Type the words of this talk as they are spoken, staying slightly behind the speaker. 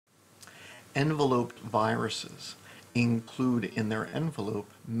Enveloped viruses include in their envelope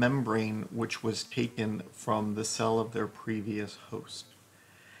membrane which was taken from the cell of their previous host.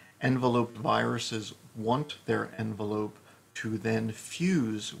 Enveloped viruses want their envelope to then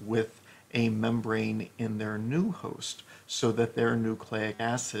fuse with a membrane in their new host so that their nucleic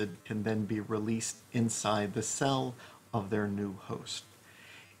acid can then be released inside the cell of their new host.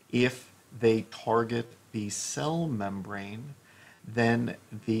 If they target the cell membrane, then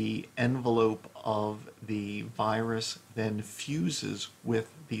the envelope of the virus then fuses with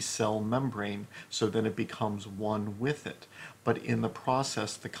the cell membrane so that it becomes one with it. But in the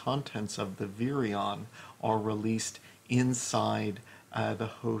process, the contents of the virion are released inside the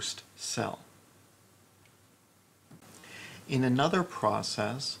host cell. In another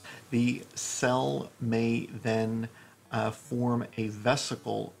process, the cell may then form a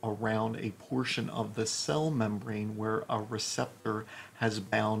vesicle around a portion of the cell membrane where a receptor has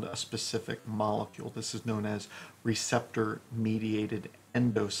bound a specific molecule. This is known as receptor-mediated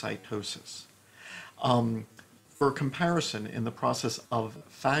endocytosis. For comparison, in the process of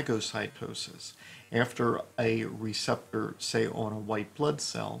phagocytosis, after a receptor, say on a white blood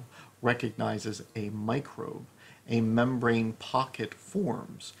cell, recognizes a microbe, a membrane pocket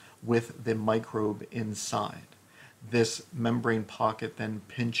forms with the microbe inside. This membrane pocket then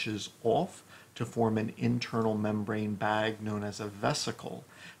pinches off to form an internal membrane bag known as a vesicle.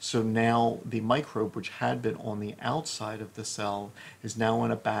 So now the microbe, which had been on the outside of the cell, is now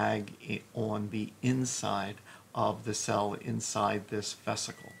in a bag on the inside of the cell inside this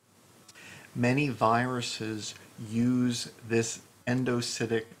vesicle. Many viruses use this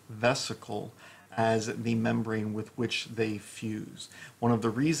endocytic vesicle as the membrane with which they fuse. One of the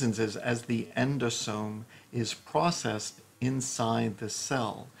reasons is as the endosome is processed inside the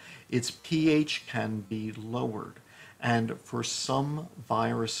cell, its pH can be lowered. And for some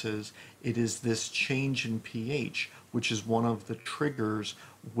viruses, it is this change in pH, which is one of the triggers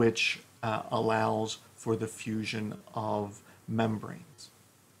which allows for the fusion of membranes.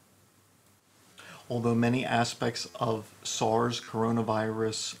 Although many aspects of SARS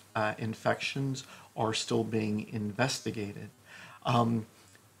coronavirus infections are still being investigated,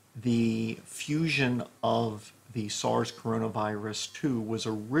 the fusion of the SARS coronavirus 2 was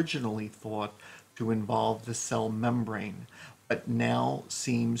originally thought to involve the cell membrane, but now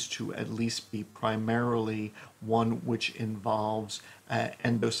seems to at least be primarily one which involves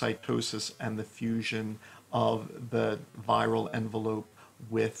endocytosis and the fusion of the viral envelope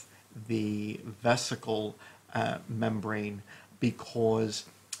with the vesicle membrane, because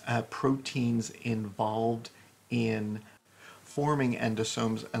proteins involved in forming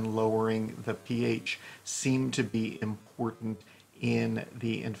endosomes and lowering the pH seem to be important in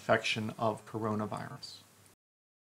the infection of coronavirus.